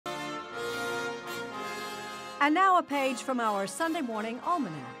And now a page from our Sunday Morning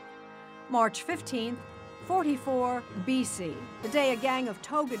Almanac. March 15th, 44 BC, the day a gang of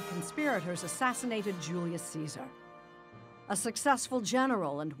togaed conspirators assassinated Julius Caesar. A successful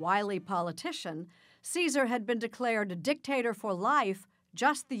general and wily politician, Caesar had been declared dictator for life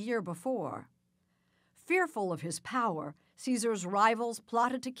just the year before. Fearful of his power, Caesar's rivals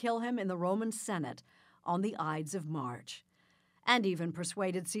plotted to kill him in the Roman Senate on the Ides of March, and even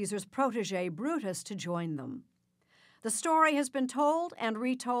persuaded Caesar's protege Brutus to join them. The story has been told and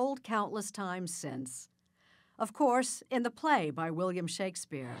retold countless times since. Of course, in the play by William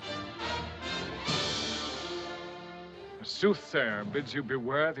Shakespeare. A soothsayer bids you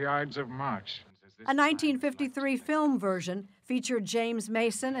beware the Ides of March. A 1953 film version featured James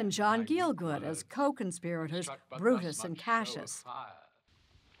Mason and John Gielgud as co-conspirators Brutus and Cassius.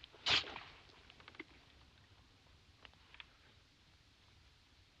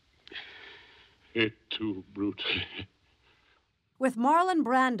 Et tu, Brute. With Marlon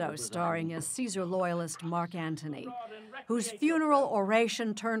Brando starring as Caesar loyalist Mark Antony, whose funeral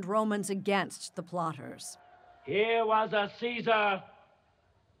oration turned Romans against the plotters. Here was a Caesar.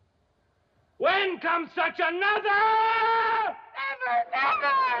 When comes such another? Never!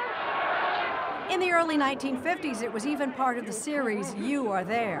 In the early 1950s, it was even part of the series You Are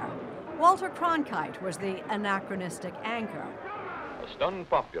There. Walter Cronkite was the anachronistic anchor. A stunned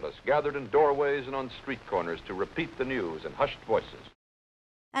populace gathered in doorways and on street corners to repeat the news in hushed voices.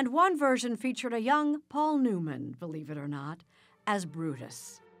 And one version featured a young Paul Newman, believe it or not, as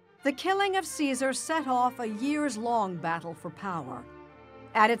Brutus. The killing of Caesar set off a years-long battle for power.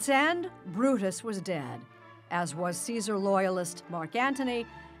 At its end, Brutus was dead, as was Caesar loyalist Mark Antony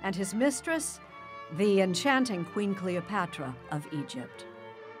and his mistress, the enchanting Queen Cleopatra of Egypt.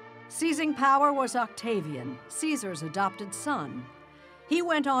 Seizing power was Octavian, Caesar's adopted son. He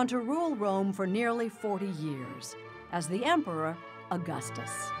went on to rule Rome for nearly 40 years as the Emperor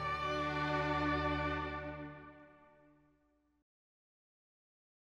Augustus.